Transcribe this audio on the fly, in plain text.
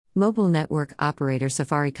Mobile network operator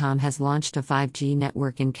Safaricom has launched a 5G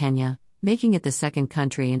network in Kenya, making it the second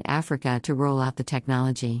country in Africa to roll out the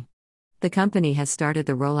technology. The company has started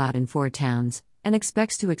the rollout in 4 towns, and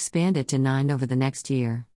expects to expand it to 9 over the next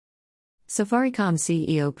year. Safaricom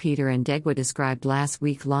CEO Peter Ndegwa described last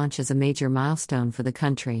week's launch as a major milestone for the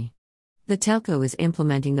country. The telco is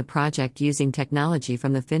implementing the project using technology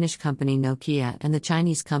from the Finnish company Nokia and the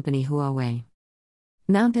Chinese company Huawei.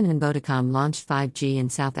 Mountain and Vodacom launched 5G in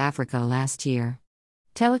South Africa last year.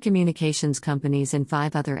 Telecommunications companies in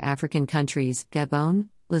 5 other African countries, Gabon,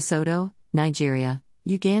 Lesotho, Nigeria,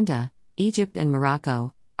 Uganda, Egypt and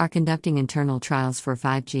Morocco, are conducting internal trials for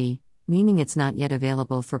 5G, meaning it's not yet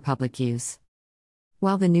available for public use.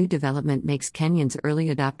 While the new development makes Kenyans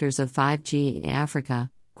early adopters of 5G in Africa,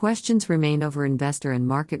 questions remain over investor and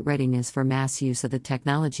market readiness for mass use of the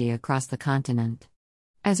technology across the continent.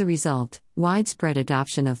 As a result, widespread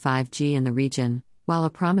adoption of 5G in the region, while a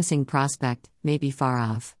promising prospect, may be far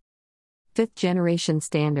off. 5th Generation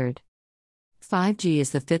Standard. 5G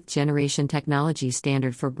is the 5th generation technology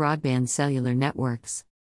standard for broadband cellular networks.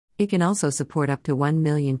 It can also support up to 1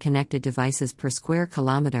 million connected devices per square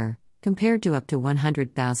kilometer, compared to up to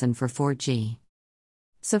 100,000 for 4G.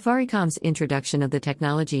 Safaricom's introduction of the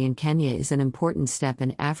technology in Kenya is an important step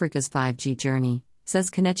in Africa's 5G journey,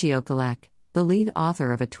 says Kelechi Okolek, the lead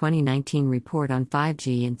author of a 2019 report on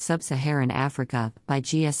 5G in Sub-Saharan Africa by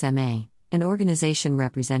GSMA, an organization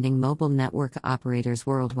representing mobile network operators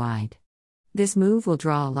worldwide. This move will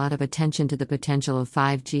draw a lot of attention to the potential of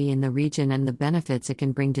 5G in the region and the benefits it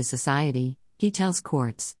can bring to society, he tells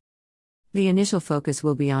Quartz. The initial focus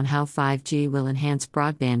will be on how 5G will enhance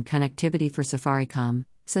broadband connectivity for Safaricom,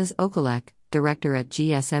 says Okolek, director at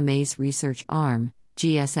GSMA's research arm,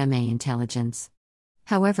 GSMA Intelligence.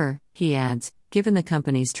 However, he adds, given the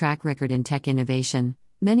company's track record in tech innovation,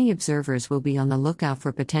 many observers will be on the lookout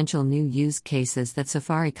for potential new use cases that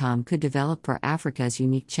Safaricom could develop for Africa's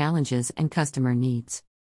unique challenges and customer needs.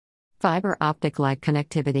 Fiber optic-like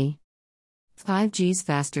connectivity. 5G's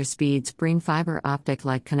faster speeds bring fiber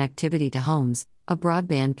optic-like connectivity to homes, a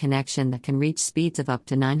broadband connection that can reach speeds of up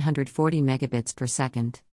to 940 megabits per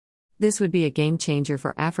second. This would be a game changer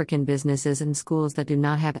for African businesses and schools that do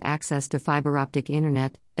not have access to fiber optic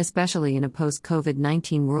internet, especially in a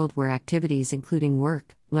post-COVID-19 world where activities including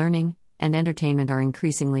work, learning, and entertainment are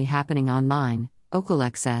increasingly happening online,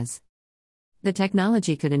 Okolek says. The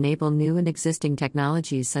technology could enable new and existing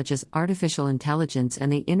technologies such as artificial intelligence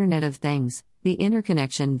and the Internet of Things, the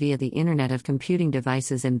interconnection via the Internet of Computing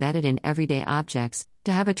devices embedded in everyday objects,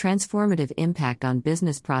 to have a transformative impact on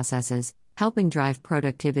business processes, helping drive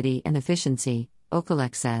productivity and efficiency,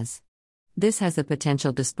 Okolek says. This has the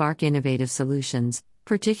potential to spark innovative solutions,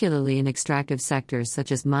 particularly in extractive sectors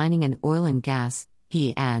such as mining and oil and gas,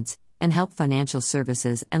 he adds, and help financial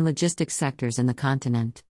services and logistics sectors in the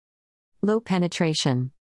continent. Low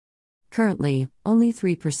penetration. Currently, only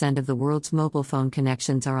 3% of the world's mobile phone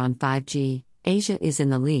connections are on 5G. Asia is in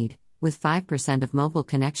the lead, with 5% of mobile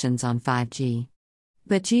connections on 5G.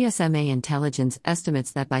 But GSMA Intelligence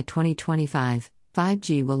estimates that by 2025,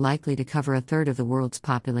 5G will likely to cover a third of the world's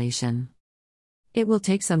population. It will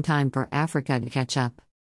take some time for Africa to catch up.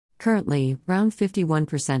 Currently, around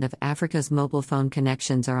 51% of Africa's mobile phone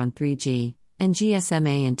connections are on 3G, and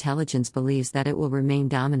GSMA Intelligence believes that it will remain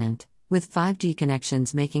dominant, with 5G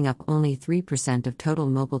connections making up only 3% of total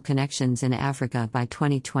mobile connections in Africa by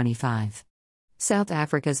 2025. South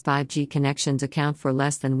Africa's 5G connections account for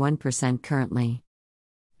less than 1% currently.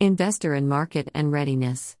 Investor and market and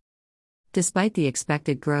readiness. Despite the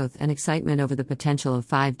expected growth and excitement over the potential of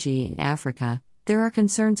 5G in Africa, there are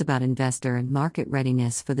concerns about investor and market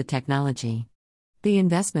readiness for the technology. The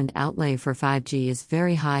investment outlay for 5G is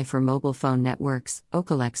very high for mobile phone networks,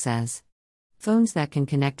 Okolek says. Phones that can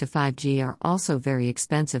connect to 5G are also very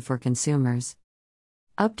expensive for consumers.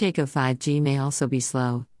 Uptake of 5G may also be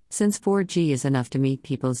slow, since 4G is enough to meet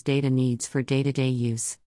people's data needs for day-to-day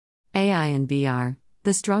use. AI and VR,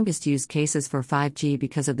 the strongest use cases for 5G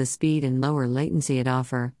because of the speed and lower latency it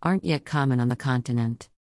offers, aren't yet common on the continent.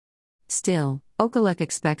 Still, Okolek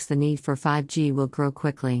expects the need for 5G will grow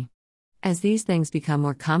quickly. As these things become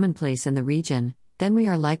more commonplace in the region, then we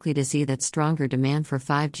are likely to see that stronger demand for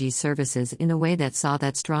 5G services in a way that saw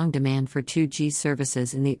that strong demand for 2G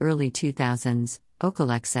services in the early 2000s,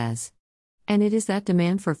 Okolek says. And it is that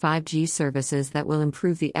demand for 5G services that will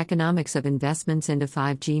improve the economics of investments into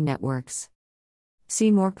 5G networks. See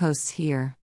more posts here.